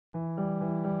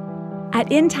At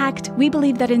Intact, we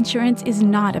believe that insurance is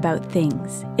not about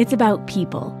things, it's about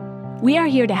people. We are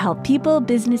here to help people,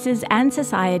 businesses, and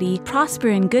society prosper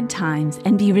in good times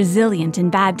and be resilient in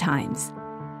bad times.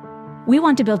 We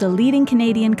want to build a leading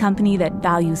Canadian company that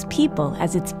values people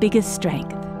as its biggest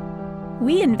strength.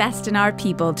 We invest in our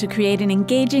people to create an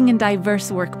engaging and diverse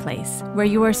workplace where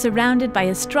you are surrounded by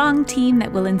a strong team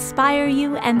that will inspire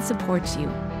you and support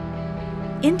you.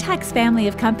 Intact's family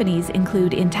of companies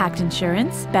include Intact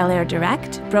Insurance, Belair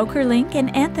Direct, BrokerLink,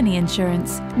 and Anthony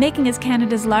Insurance, making us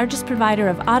Canada's largest provider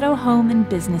of auto, home, and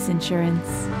business insurance.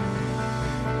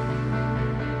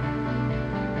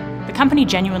 The company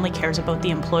genuinely cares about the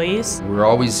employees. We're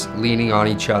always leaning on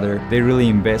each other. They really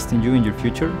invest in you, in your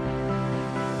future.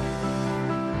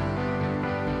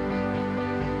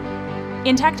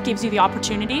 Intact gives you the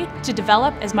opportunity to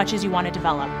develop as much as you want to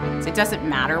develop. It doesn't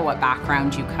matter what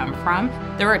background you come from.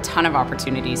 There are a ton of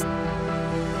opportunities.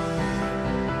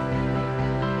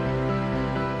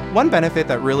 One benefit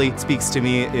that really speaks to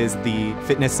me is the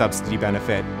fitness subsidy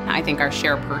benefit. I think our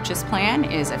share purchase plan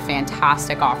is a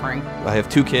fantastic offering. I have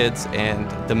 2 kids, and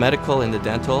the medical and the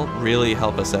dental really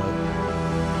help us out.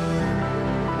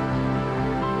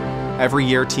 Every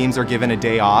year, teams are given a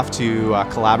day off to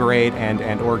collaborate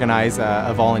and organize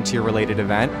a volunteer-related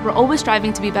event. We're always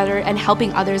striving to be better and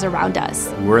helping others around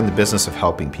us. We're in the business of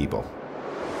helping people.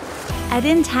 At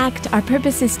Intact, our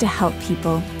purpose is to help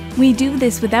people. We do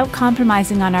this without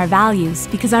compromising on our values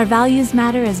because our values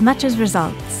matter as much as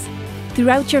results.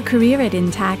 Throughout your career at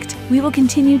Intact, we will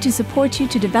continue to support you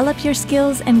to develop your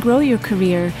skills and grow your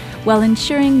career while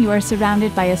ensuring you are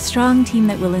surrounded by a strong team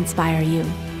that will inspire you.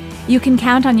 You can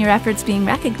count on your efforts being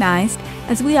recognized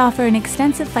as we offer an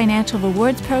extensive financial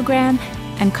rewards program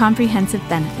and comprehensive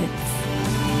benefits.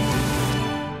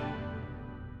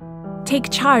 Take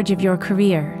charge of your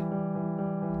career.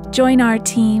 Join our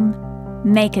team.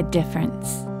 Make a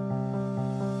difference.